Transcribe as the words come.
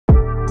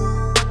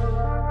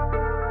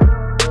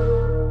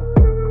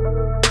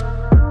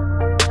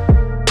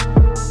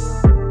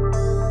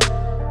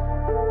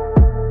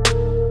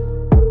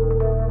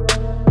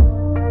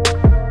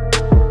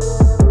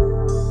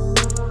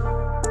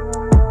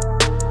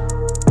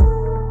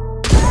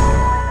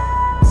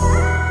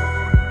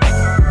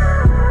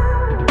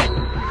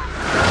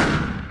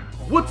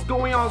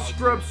down,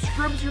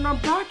 Scrubzah, and I'm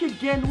back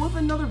again with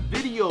another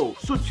video.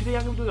 So today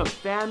I'm gonna be doing a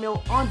fan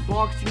mail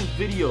unboxing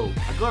video.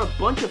 I got a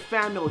bunch of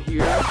fan mail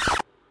here.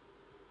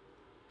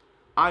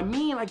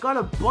 I got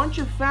a bunch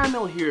of fan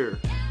mail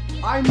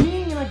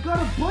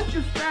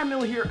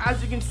here.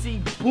 As you can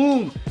see,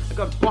 boom. I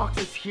got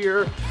boxes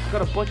here. I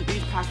got a bunch of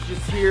these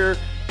packages here.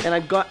 And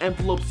I've got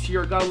envelopes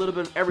here. I got a little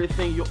bit of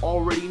everything you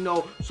already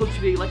know. So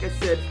today, like I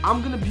said,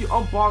 I'm gonna be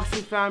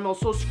unboxing fan mail.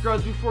 So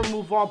Scrubs, before we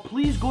move on,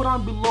 please go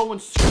down below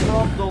and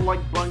scrub the like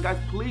button, guys.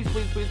 Please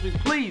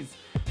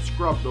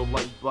scrub the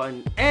like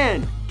button.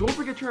 And don't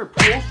forget to turn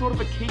post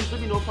notifications.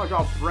 Let me know if I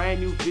drop a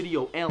brand new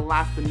video. And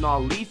last but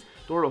not least,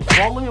 don't forget to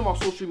follow him on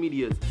social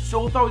medias.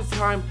 So without this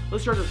time,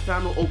 let's start this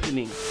fan mail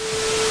opening.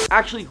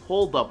 Actually,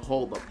 hold up.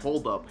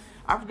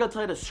 I forgot to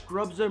tell you the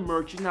Scrubzah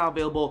merch is now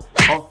available.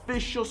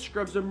 Official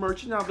Scrubzah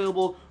merch is now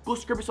available. Go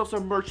scrub yourself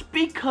some merch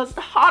because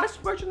the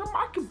hottest merch in the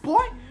market,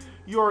 boy.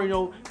 You already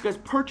know. You guys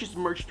purchase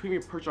merch, tweet me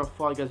a purchase, I'll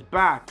follow you guys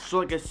back. So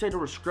like I said, there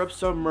was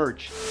Scrubzah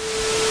merch.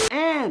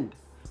 And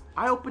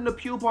I opened a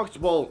PO box.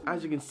 Well,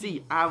 as you can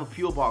see, I have a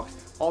PO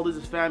box. All this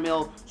is fan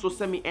mail, so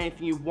send me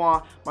anything you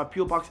want. My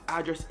PO box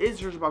address is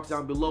the box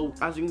down below.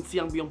 As you can see,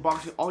 I'm gonna be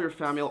unboxing all your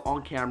fan mail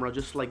on camera,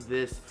 just like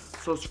this.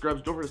 So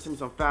Scrubs, don't forget to send me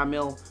some fan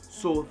mail.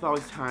 So without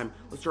waste time,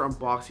 let's start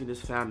unboxing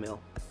this fan mail.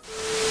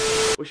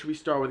 What should we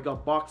start with? We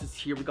got boxes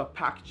here, we got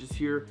packages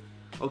here.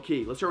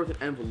 Okay, let's start with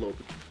an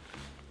envelope.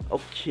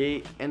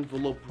 Okay,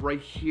 envelope right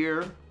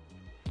here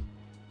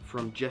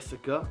from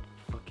Jessica.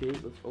 Okay,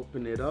 let's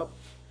open it up.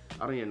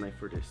 I don't need a knife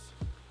for this.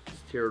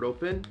 Let's tear it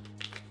open.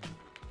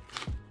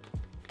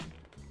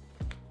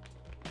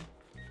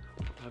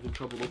 I'm having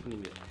trouble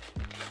opening it.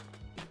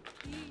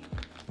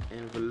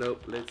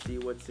 Envelope, let's see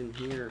what's in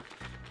here.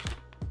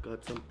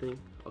 Got something.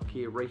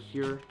 Okay, right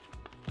here.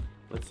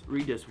 Let's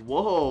read this.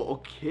 Whoa,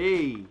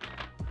 okay.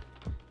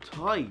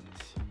 Tight.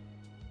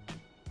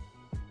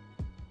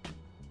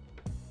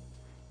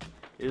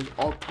 It is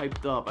all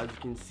typed up, as you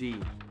can see.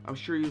 I'm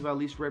sure you've at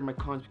least read my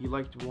comments. You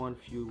liked one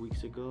a few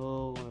weeks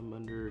ago. I'm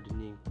under the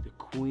name The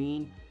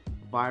Queen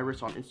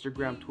Virus on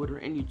Instagram, Twitter,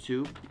 and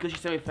YouTube. Because she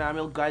sent me fan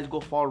mail, guys, go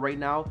follow right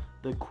now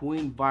The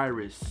Queen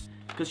Virus.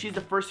 Because she's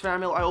the first fan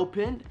mail I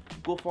opened.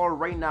 Go follow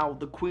right now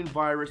The Queen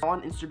Virus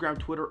on Instagram,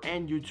 Twitter,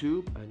 and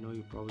YouTube. I know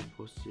you probably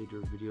posted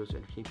your videos to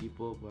entertain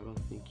people, but I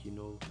don't think you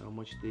know how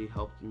much they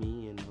helped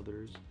me and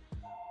others.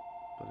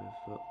 But I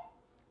felt...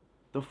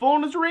 The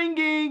phone is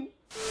ringing!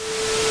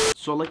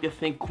 So I'd like to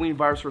thank Queen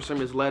Virus for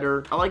sending this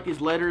letter. I like these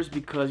letters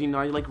because, you know,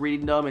 I like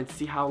reading them and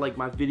see how like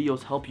my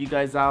videos help you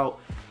guys out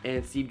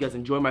and see if you guys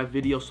enjoy my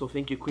videos. So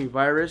thank you, Queen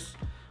Virus.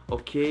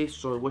 Okay,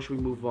 so what should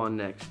we move on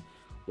next?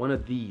 One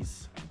of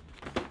these.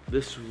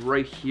 This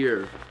right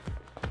here.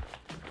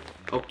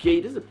 Okay,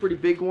 this is a pretty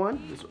big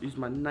one. Let's use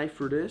my knife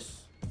for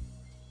this.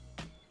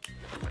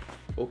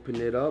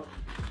 Open it up.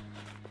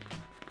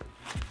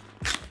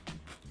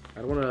 I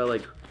don't want to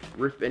like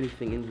rip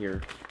anything in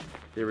here.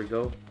 There we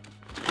go.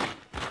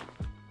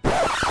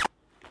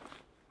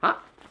 Huh?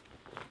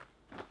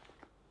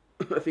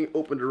 I think it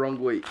opened the wrong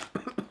way.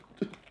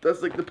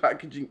 That's like the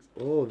packaging.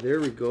 Oh, there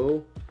we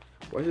go.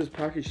 Why is this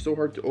package so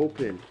hard to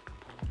open?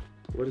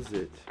 What is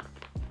it?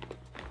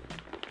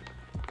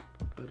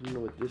 I don't know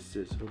what this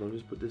is. Hold on,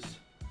 just put this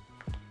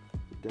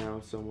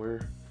down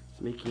somewhere.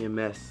 It's making a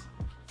mess.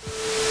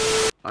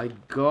 I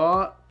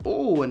got,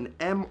 oh, an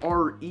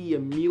MRE, a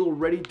meal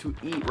ready to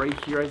eat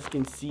right here, as you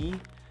can see.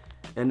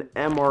 An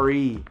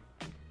MRE.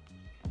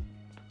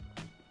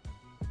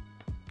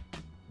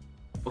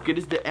 Okay,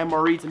 this is the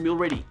MRE. It's a meal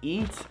ready to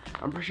eat.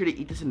 I'm pretty sure they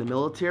eat this in the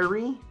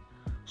military.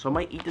 So I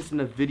might eat this in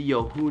a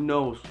video. Who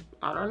knows?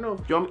 I don't know.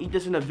 If you want me to eat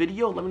this in a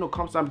video, let me know in the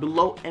comments down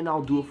below and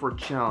I'll do it for a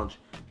challenge.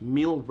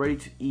 Meal ready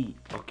to eat.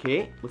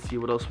 Okay, let's see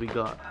what else we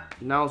got.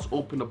 Now let's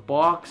open the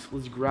box.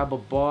 Let's grab a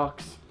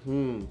box.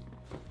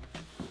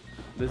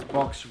 This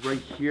box right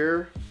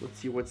here. Let's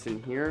see what's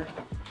in here.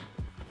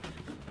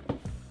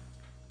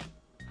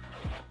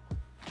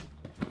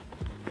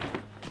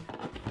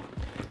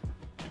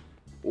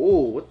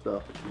 Oh, what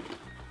the?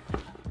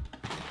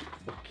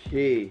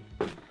 Okay.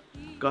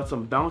 Got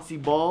some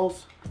bouncy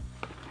balls.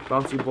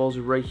 Bouncy balls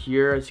are right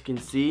here, as you can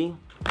see.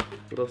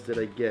 What else did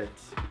I get?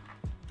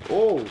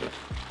 Oh,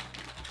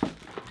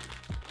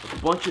 a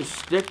bunch of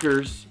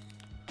stickers.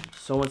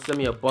 Someone sent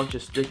me a bunch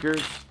of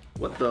stickers.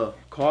 What the?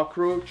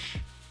 Cockroach,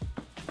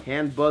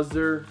 hand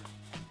buzzer,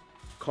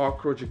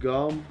 cockroach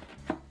gum,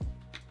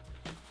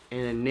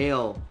 and a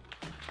nail.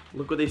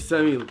 Look what they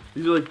sent me.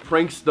 These are like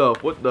prank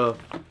stuff. What the?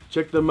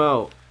 Check them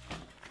out.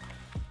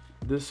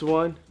 This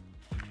one,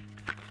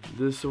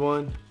 this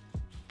one,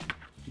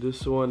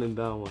 this one, and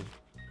that one.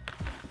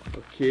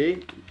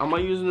 Okay, I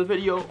might use in the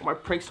video. I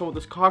might prank someone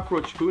with this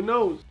cockroach. Who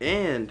knows?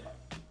 And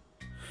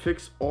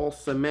fix all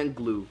cement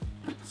glue.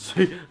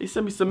 So they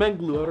sent me cement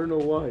glue. I don't know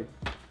why.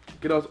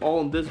 Get us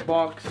all in this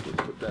box.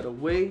 Let's put that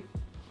away.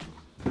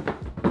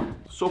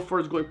 So far,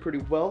 it's going pretty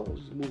well.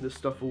 Let's just move this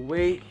stuff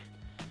away.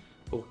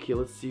 Okay,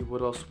 let's see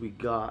what else we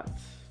got.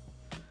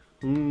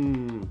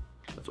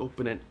 Let's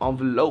open an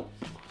envelope.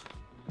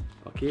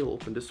 Okay, we'll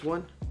open this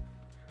one.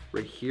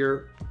 Right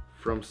here,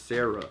 from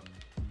Sarah.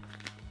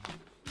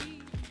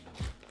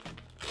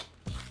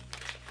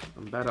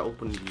 I'm bad at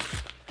opening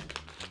these.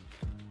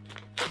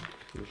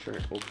 I'm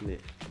trying to open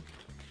it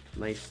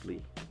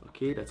nicely.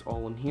 Okay, that's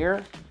all in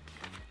here.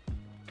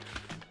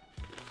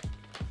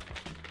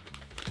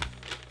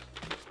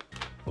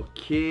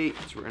 Okay,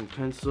 it's written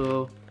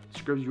pencil.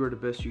 Scrubs, you are the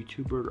best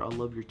YouTuber. I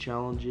love your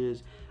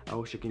challenges. I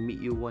wish I can meet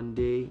you one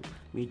day.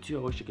 Me too,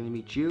 I wish I can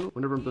meet you.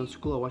 Whenever I'm done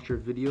school, I watch your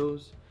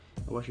videos.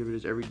 I watch your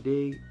videos every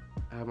day.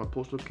 I have my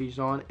post notifications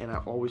on, and I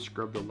always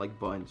scrub the like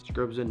button.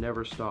 Scrubzah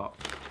never stop.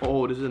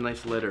 Oh, this is a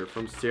nice letter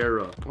from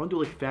Sarah. I want to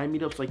do like fan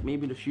meetups, like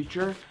maybe in the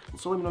future.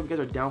 So let me know if you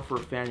guys are down for a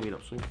fan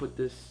meetup. So let me put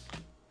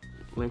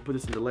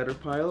this in the letter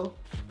pile.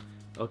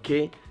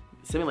 Okay,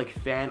 send me like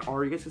fan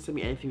art. You guys can send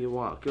me anything you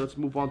want. Okay, let's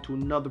move on to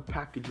another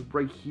package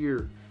right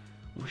here.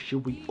 What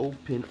should we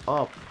open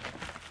up?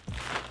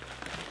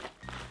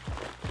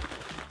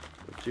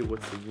 Let's see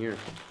what's in here.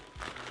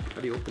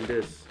 How do you open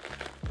this?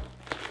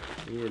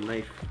 You need a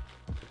knife.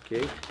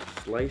 Okay,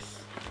 slice.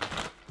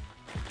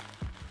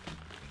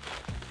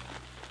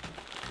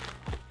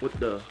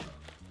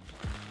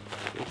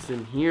 What's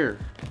in here?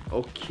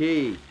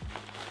 Okay,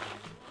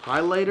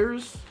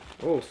 highlighters.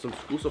 Oh, some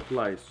school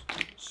supplies.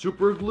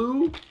 Super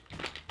glue.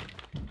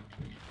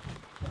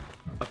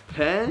 A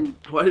pen.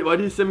 Why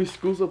did you send me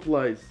school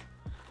supplies?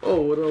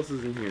 Oh, what else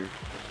is in here?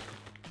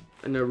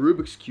 And a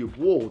Rubik's Cube.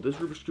 Whoa, this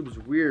Rubik's Cube is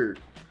weird.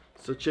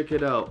 So check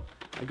it out.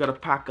 I got a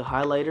pack of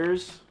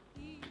highlighters.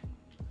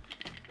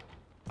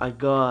 I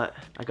got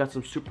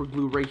some super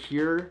glue right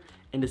here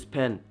and this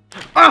pen.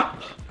 Ah!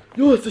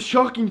 Yo, it's a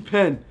shocking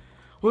pen.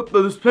 What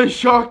the? This pen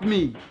shocked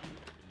me.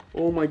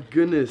 Oh my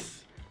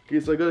goodness. Okay,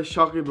 so I got a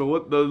shocking pen.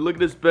 What the? Look at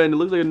this pen. It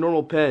looks like a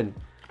normal pen.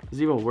 Does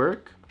it even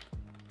work?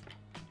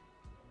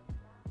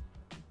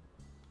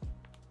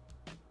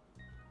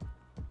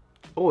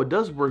 Oh, it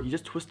does work. You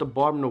just twist the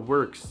bottom and it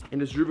works.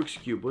 And this Rubik's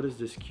Cube. What is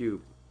this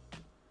cube?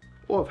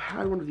 Oh, I've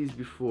had one of these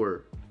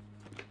before.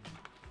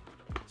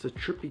 It's a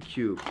trippy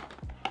cube.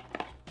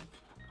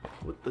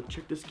 What the?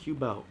 Check this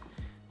cube out.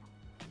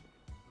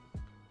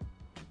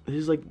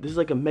 This is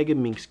like a Mega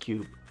Minx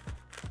cube.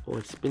 Oh,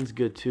 it spins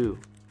good too.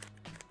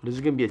 This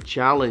is gonna be a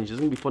challenge. This is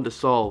gonna be fun to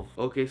solve.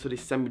 Okay, so they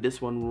sent me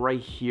this one right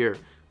here.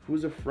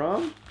 Who's it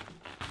from?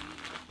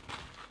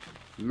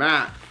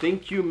 Matt.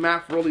 Thank you,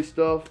 Matt, for all these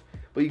stuff.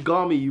 But you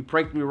got me. You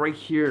pranked me right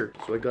here.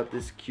 So I got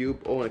this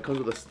cube. Oh, and it comes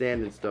with a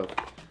stand and stuff.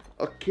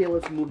 Okay,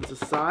 let's move this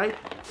aside.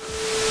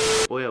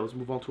 Oh yeah, let's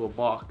move on to a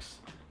box.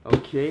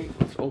 Okay,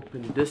 let's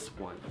open this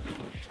one.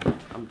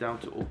 I'm down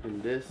to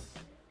open this.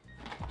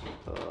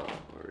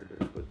 Where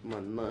did I put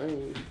my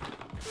knife?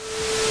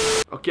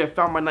 Okay, I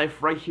found my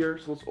knife right here,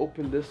 so let's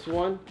open this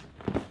one.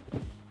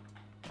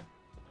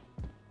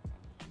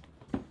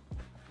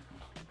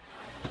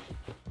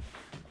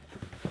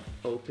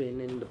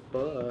 Opening the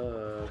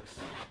box.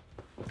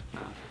 I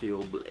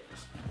feel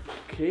blessed.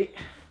 Okay,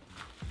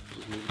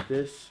 just move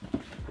this.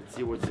 Let's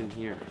see what's in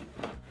here.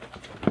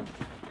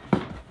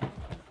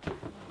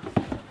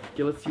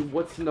 Okay, let's see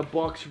what's in the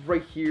box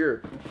right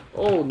here.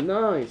 Oh,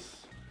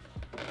 nice.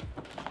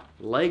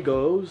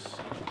 Legos.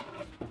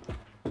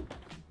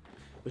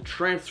 A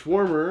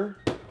transformer.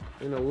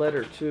 And a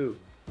letter too.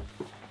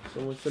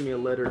 Someone sent me a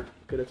letter.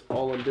 Okay, that's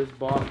all in this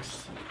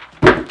box.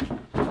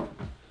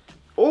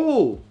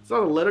 Oh, it's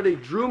not a letter, they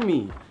drew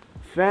me.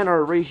 Fan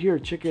art right here,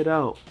 check it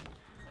out.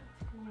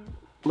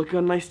 Look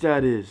how nice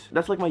that is.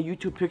 That's like my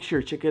YouTube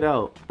picture, check it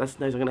out. That's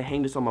nice, I'm gonna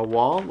hang this on my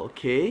wall,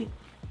 okay.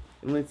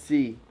 And let's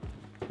see.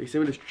 They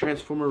sent me this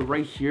transformer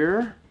right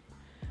here.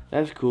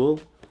 That's cool.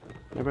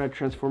 Never had a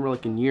transformer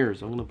like in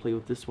years. I'm gonna play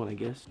with this one, I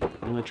guess.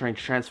 I'm gonna try and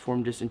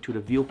transform this into the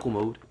vehicle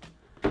mode.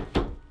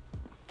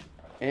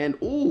 And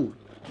ooh,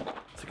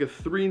 it's like a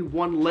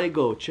 3-in-1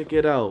 Lego. Check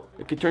it out.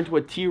 It can turn to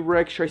a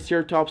T-Rex,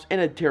 Triceratops,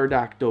 and a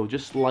Pterodactyl,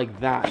 just like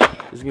that.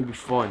 This is gonna be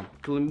fun.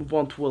 Can we move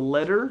on to a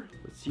letter?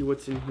 Let's see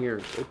what's in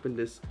here. Open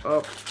this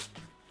up.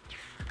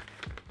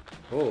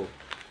 Oh.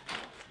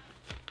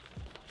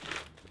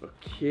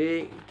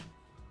 Okay.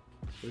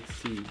 Let's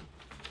see.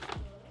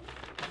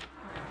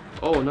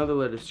 Oh, another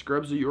letter.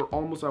 Scrubzah, you're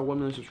almost at 1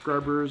 million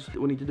subscribers.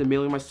 When he did the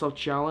Mailing Myself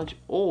challenge.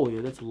 Oh,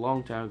 yeah, that's a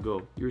long time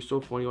ago. You're so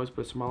funny. You always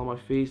put a smile on my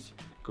face.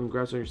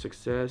 Congrats on your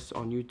success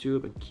on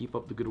YouTube and keep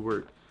up the good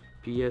work.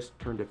 P.S.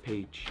 Turn the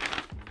page.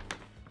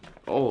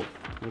 Oh,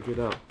 look it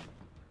up.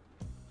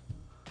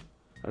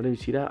 I didn't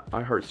see that.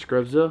 I heart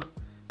Scrubzah.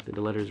 Then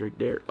the letter's right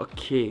there.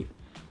 Okay,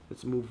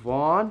 let's move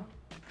on.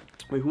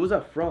 Wait, who was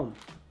that from?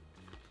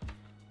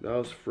 That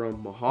was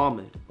from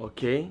Muhammad.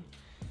 Okay.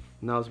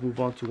 Now let's move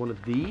on to one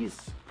of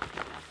these.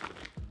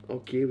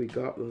 Okay, we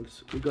got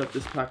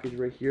this package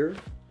right here.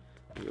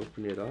 Let me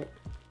open it up.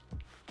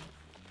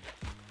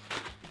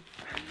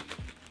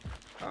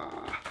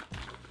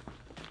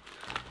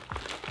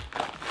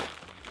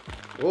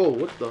 Oh,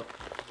 what the?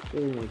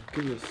 Oh my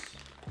goodness. Is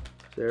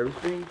that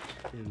everything?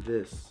 And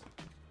this.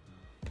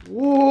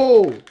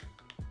 Whoa!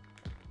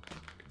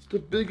 It's the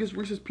biggest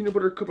Reese's peanut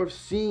butter cup I've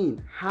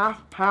seen.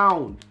 ½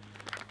 pound.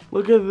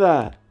 Look at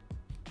that.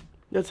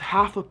 That's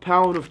 ½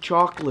 pound of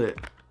chocolate.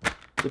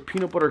 The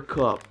peanut butter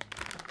cup.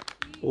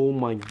 Oh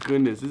my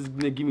goodness, this is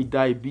gonna give me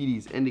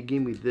diabetes. And they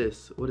gave me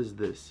this. What is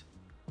this?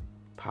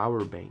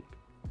 Power bank.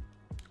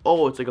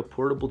 Oh, it's like a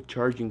portable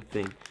charging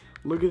thing.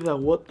 Look at that,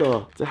 what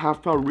the? It's a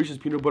half-pound Reese's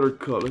peanut butter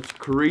cup. That's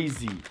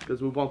crazy.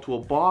 Let's move on to a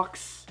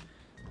box.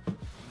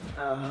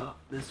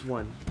 This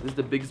one. This is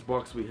the biggest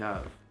box we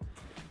have.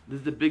 This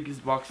is the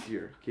biggest box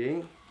here,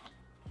 okay?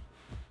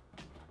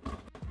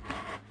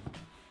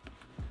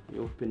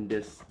 You open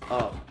this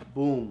up.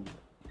 Boom.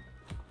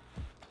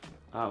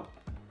 Out.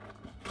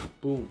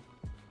 Boom.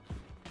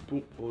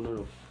 Boom. Oh,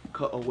 no.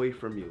 Cut away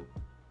from you.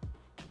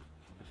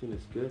 I think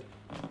it's good.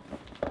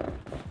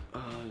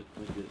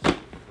 Like this.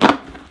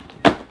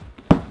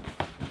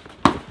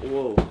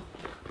 Whoa.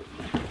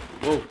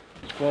 Whoa.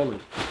 It's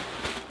falling.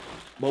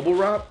 Bubble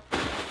wrap.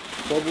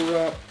 Bubble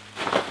wrap.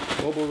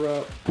 Bubble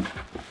wrap.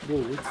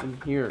 Whoa, what's in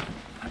here?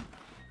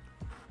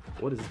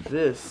 What is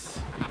this?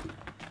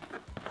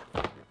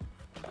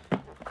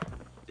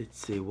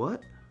 It's a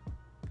what?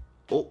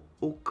 Oh,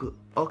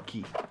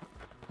 Uki.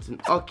 It's an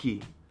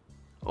Uki.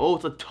 Oh,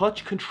 it's a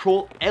touch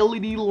control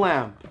LED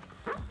lamp.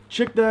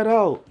 Check that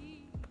out.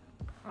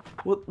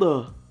 What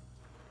the?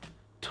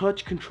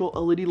 Touch control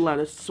LED lamp.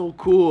 That's so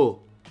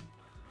cool.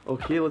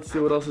 Okay, let's see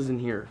what else is in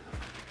here.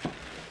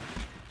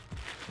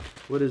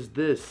 What is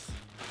this?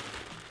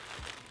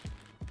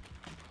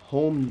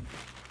 Home.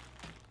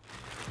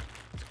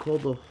 It's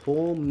called the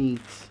Home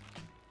Meat.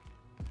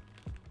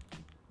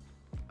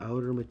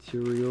 Outer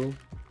material.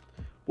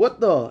 What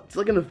the? It's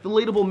like an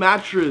inflatable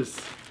mattress.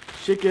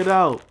 Check it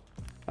out.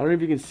 I don't know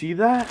if you can see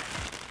that.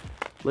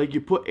 Like you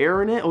put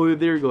air in it. Oh,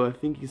 there you go. I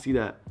think you can see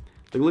that.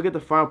 Like look at the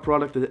final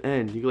product at the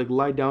end. You can like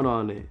lie down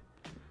on it.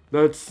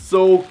 That's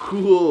so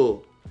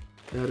cool.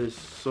 That is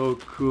so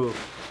cool.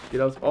 Okay,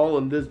 that was all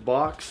in this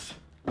box.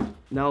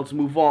 Now let's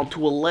move on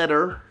to a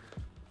letter.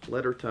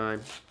 Letter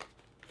time.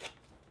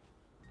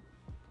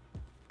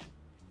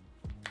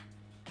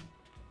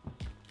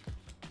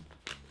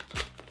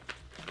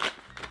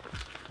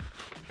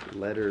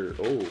 Letter.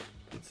 Oh,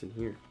 what's in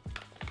here?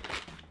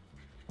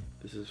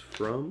 This is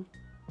from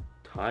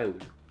Tyler.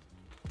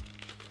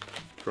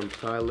 From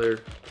Tyler.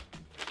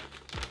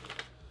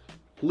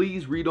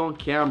 Please read on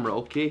camera.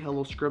 Okay,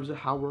 hello Scrubzah,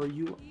 how are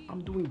you?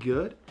 I'm doing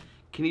good.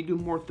 Can you do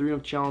more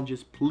 3M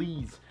challenges,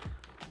 please?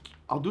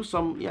 I'll do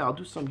some, yeah, I'll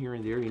do some here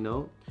and there, you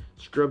know.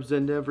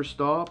 Scrubzah never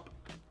stop.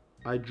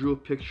 I drew a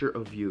picture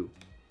of you.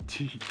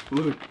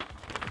 Look.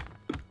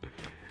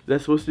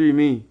 That's supposed to be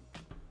me.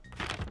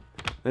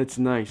 That's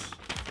nice.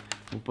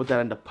 We'll put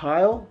that in the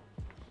pile.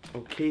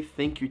 Okay,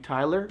 thank you,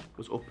 Tyler.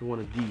 Let's open one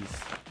of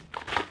these.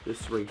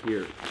 This right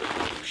here.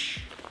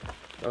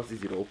 That was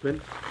easy to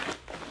open.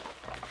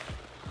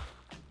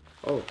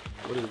 Oh,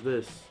 what is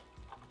this?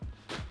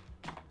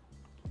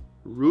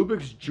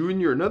 Rubik's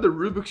Jr. Another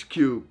Rubik's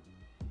Cube.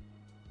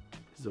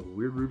 This is a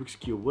weird Rubik's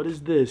Cube. What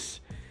is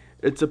this?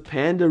 It's a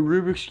panda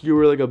Rubik's Cube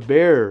or like a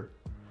bear.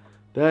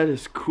 That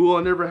is cool.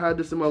 I never had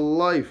this in my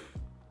life.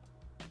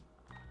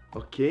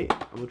 Okay,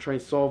 I'm gonna try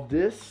and solve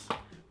this.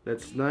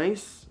 That's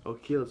nice.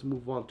 Okay, let's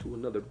move on to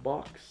another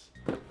box.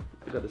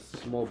 I got a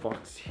small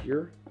box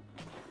here.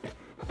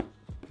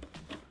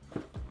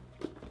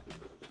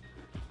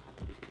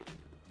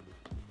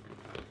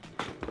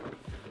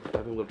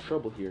 Having a little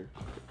trouble here.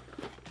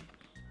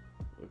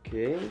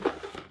 Okay.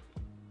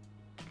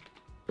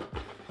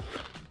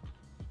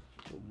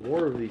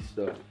 More of these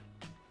stuff.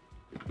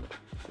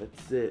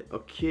 That's it.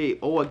 Okay.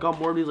 Oh, I got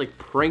more of these like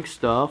prank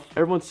stuff.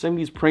 Everyone send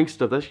me these prank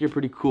stuff. That's actually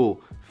pretty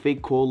cool.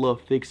 Fake cola,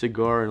 fake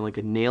cigar, and like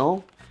a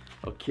nail.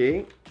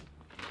 Okay.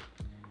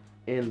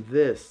 And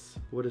this.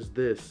 What is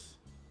this?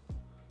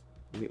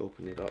 Let me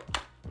open it up.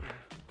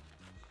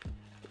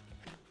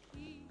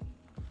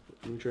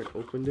 Let me try to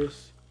open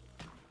this.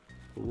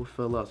 Oh, what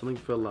fell out? Something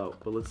fell out.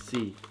 But let's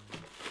see.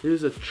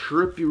 Here's a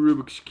trippy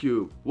Rubik's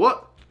Cube.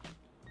 What?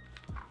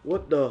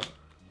 What the?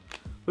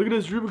 Look at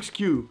this Rubik's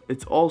Cube.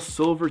 It's all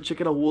silver.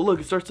 Check it out. Well,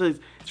 look, it starts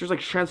like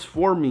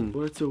transforming.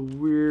 But it's a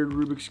weird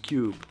Rubik's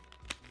Cube.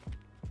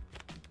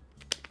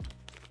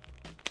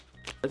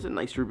 That's a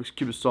nice Rubik's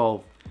Cube to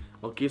solve.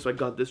 Okay, so I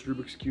got this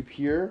Rubik's Cube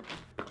here.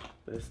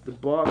 That's the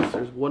box.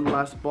 There's one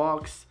last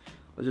box.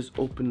 Let's just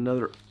open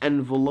another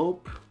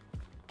envelope.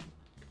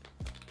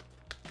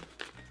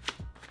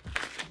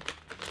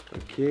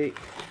 Okay.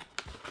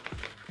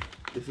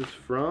 This is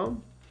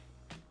from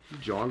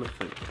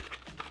Jonathan.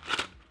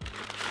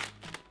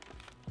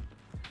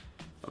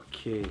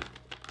 Okay.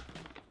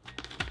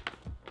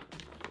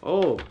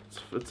 Oh,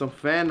 it's some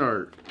fan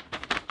art.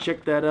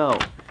 Check that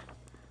out.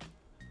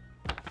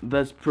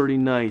 That's pretty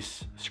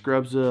nice.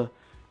 Scrubzah,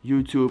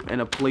 YouTube,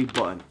 and a play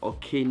button.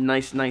 Okay,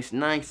 nice, nice,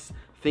 nice.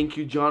 Thank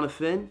you,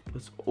 Jonathan.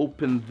 Let's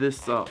open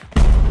this up.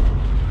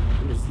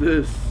 What is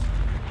this?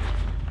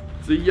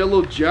 It's a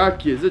yellow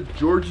jacket. Is it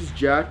Georgie's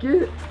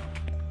jacket?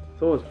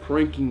 Someone's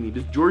pranking me.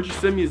 Does Georgie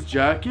send me his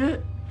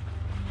jacket?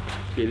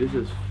 Okay, this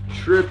is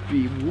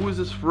trippy. Who is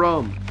this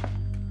from?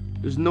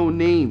 There's no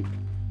name.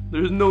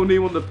 There's no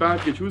name on the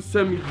package. Who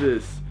sent me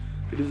this?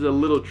 It is a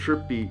little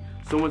trippy.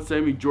 Someone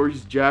sent me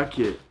Georgie's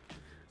jacket.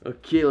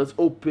 Okay, let's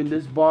open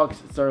this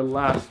box. It's our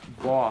last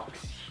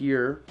box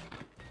here.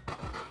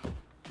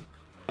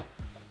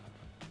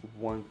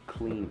 one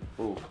clean.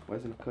 Oh, why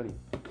isn't it cutting?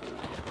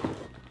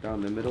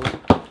 Down the middle.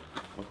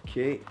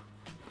 Okay.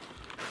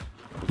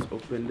 Let's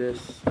open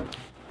this.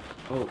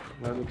 Oh,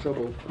 I'm having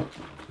trouble.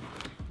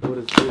 What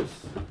is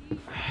this?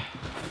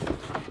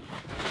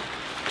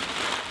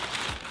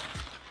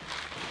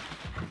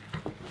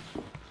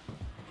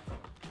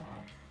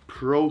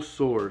 Pro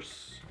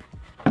Source.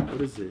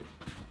 What is it?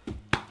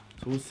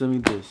 Someone sent me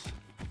this.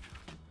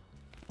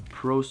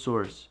 Pro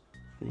Source.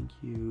 Thank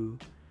you.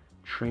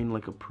 Train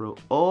like a pro.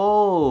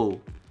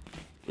 Oh!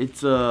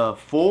 It's a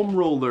foam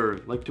roller,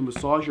 like to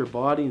massage your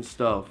body and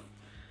stuff.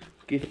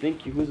 Okay,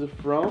 thank you. Who's it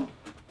from?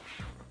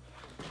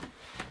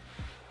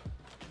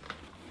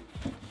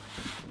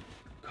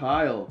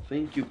 Kyle.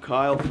 Thank you,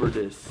 Kyle, for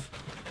this.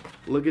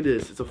 Look at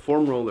this. It's a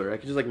foam roller. I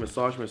can just like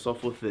massage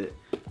myself with it.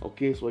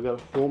 Okay, so I got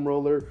a foam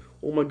roller.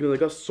 Oh my goodness, I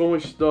got so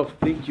much stuff.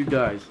 Thank you,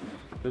 guys.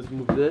 Let's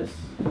move this.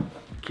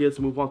 Okay, let's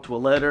move on to a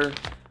letter.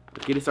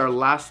 Okay, this is our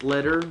last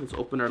letter. Let's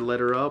open our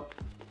letter up.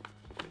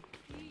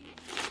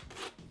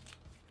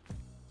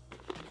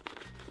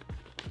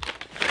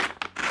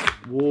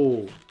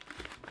 Whoa.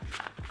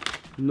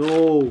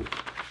 No.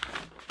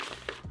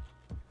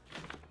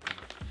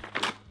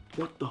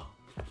 What the?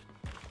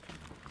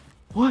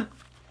 What?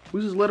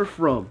 Who's this letter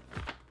from?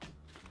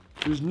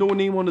 There's no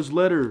name on this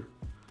letter.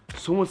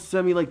 Someone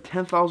sent me like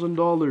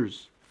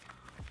 $10,000.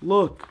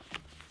 Look.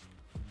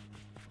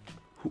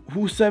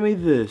 Who sent me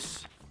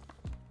this?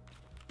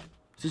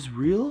 Is this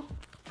real?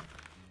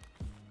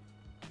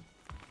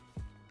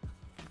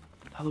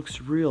 That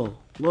looks real.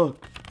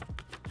 Look.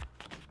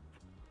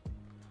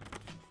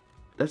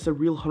 That's a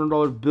real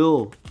 $100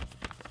 bill.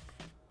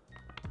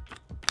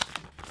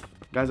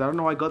 Guys, I don't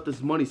know how I got this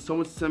money.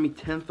 Someone sent me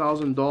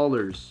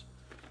 $10,000.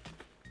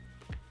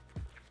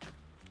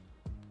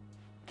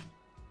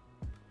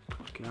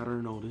 Okay, I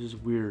don't know. This is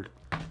weird.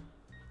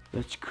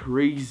 That's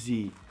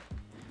crazy.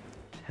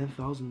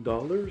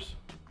 $10,000?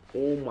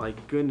 Oh my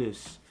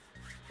goodness.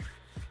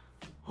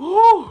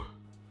 Oh!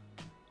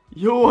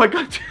 Yo, I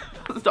got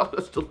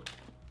 $10,000 still.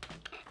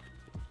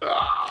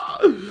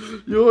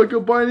 Yo, I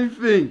can buy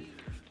anything.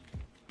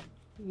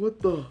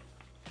 What the?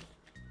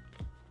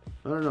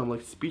 I don't know, I'm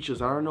like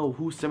speechless. I don't know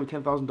who sent me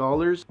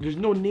 $10,000. There's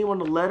no name on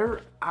the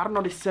letter. I don't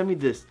know, they sent me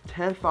this.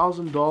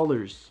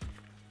 $10,000.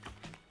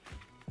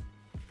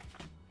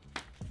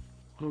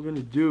 What am I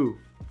gonna do?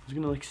 I'm just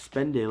gonna like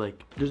spend it.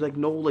 Like, there's like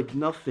no, like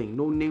nothing.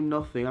 No name,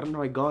 nothing. I don't know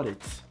how I got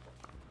it.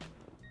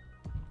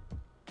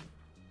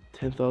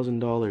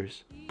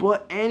 $10,000.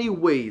 But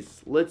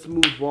anyways, let's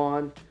move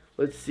on.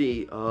 Let's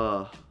see,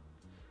 one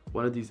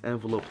of these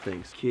envelope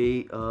things.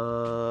 Okay,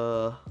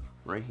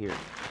 right here.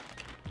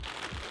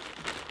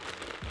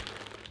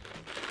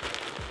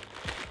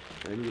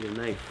 I need a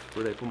knife.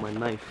 Where did I put my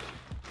knife?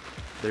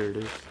 There it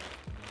is.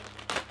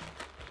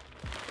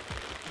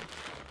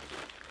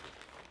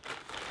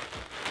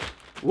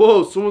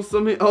 Whoa, someone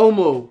sent me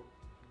Elmo.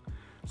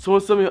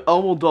 Someone sent me an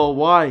Elmo doll.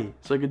 Why?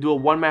 So I could do a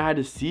one man hide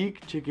and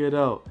seek? Check it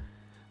out.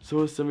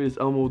 Someone sent me this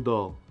Elmo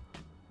doll.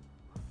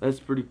 That's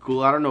pretty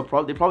cool. I don't know.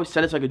 They probably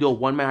sent it so I could do a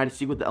one man hide and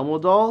seek with the Elmo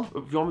doll.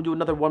 If you want me to do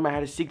another one man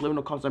hide and seek, let me know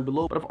in the comments down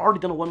below. But I've already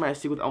done a one man hide and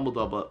seek with the Elmo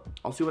doll, but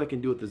I'll see what I can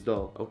do with this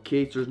doll.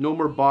 Okay, so there's no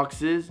more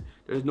boxes.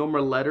 There's no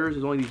more letters.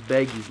 There's only these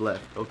baggies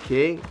left.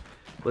 Okay,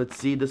 let's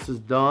see. This is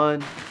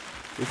done.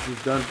 This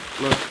is done.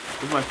 Look,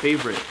 this is my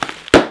favorite.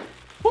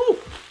 Woo!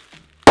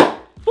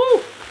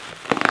 Woo!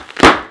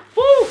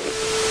 Woo!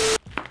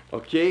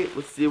 Okay,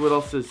 let's see what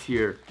else is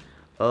here.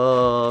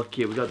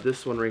 Okay, we got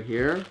this one right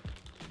here.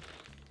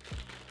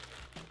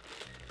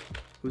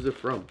 Who's it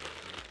from?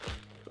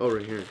 Oh,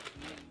 right here.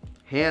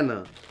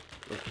 Hannah.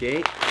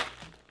 Okay.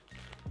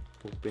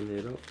 Open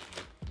it up.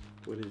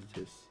 What is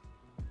this?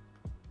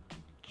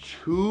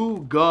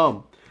 Chew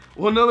gum.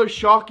 Well, another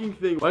shocking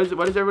thing. Why does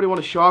everybody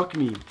want to shock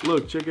me?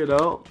 Look, check it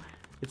out.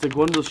 It's like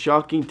one of those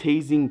shocking,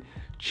 tasing,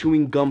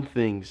 chewing gum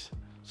things.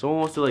 Someone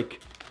wants to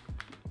like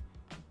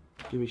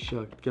get me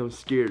shocked. I'm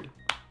scared.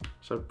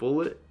 Should I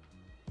pull it?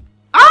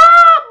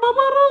 Ah!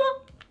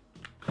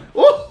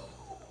 Oh!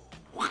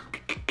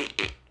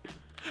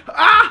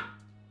 Ah!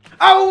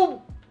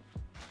 Ow!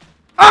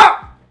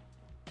 Ah!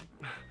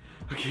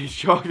 Okay, it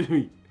shocked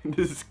me.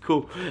 This is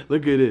cool.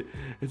 Look at it.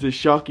 It's a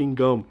shocking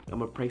gum. I'm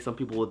gonna prank some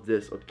people with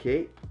this,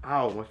 okay?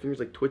 Ow, my finger's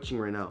like twitching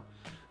right now.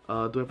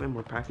 Do I have any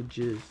more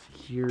packages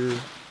here?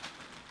 This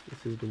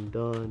has been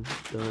done.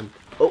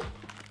 Oh,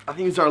 I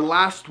think it's our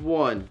last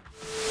one.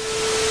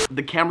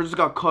 The camera just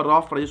got cut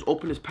off, but I just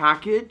opened this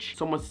package.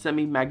 Someone sent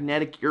me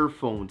magnetic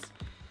earphones.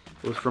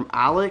 It was from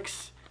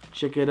Alex.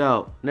 Check it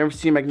out. Never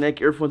seen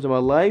magnetic earphones in my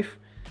life,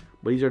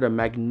 but these are the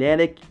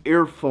magnetic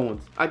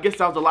earphones. I guess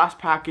that was the last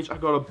package. I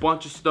got a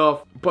bunch of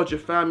stuff, a bunch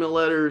of family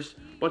letters,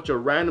 a bunch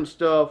of random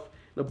stuff,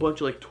 and a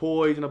bunch of like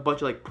toys and a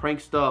bunch of like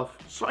prank stuff.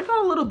 So I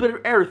got a little bit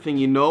of everything,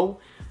 you know.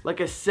 Like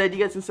I said,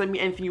 you guys can send me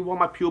anything you want.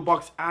 My PO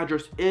box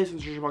address is in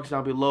the description box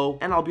down below,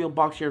 and I'll be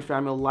unboxing your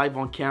family live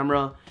on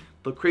camera.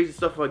 The crazy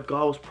stuff I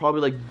got was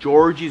probably like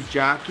Georgie's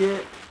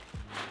jacket.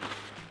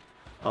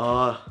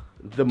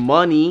 The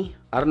money.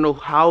 I don't know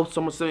how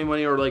someone sent me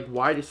money or like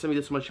why they sent me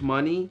this much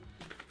money.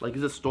 Like,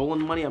 is it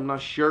stolen money? I'm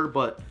not sure,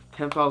 but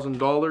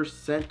 $10,000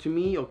 sent to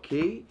me,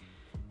 okay.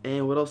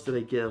 And what else did I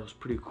get? It was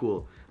pretty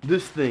cool.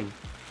 This thing,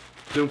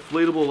 the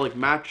inflatable like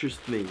mattress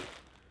thing.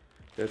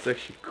 That's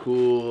actually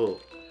cool.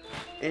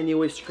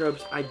 Anyway,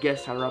 Scrubs, I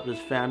guess I'll wrap this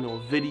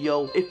family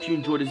video. If you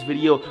enjoyed this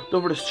video,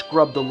 don't forget to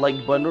scrub the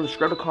like button, don't forget to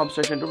scrub the comment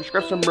section, don't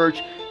forget to scrub some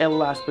merch, and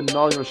last but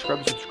not least,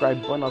 scrub the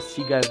subscribe button. I'll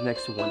see you guys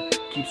next one.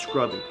 Keep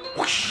scrubbing.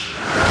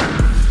 Whoosh.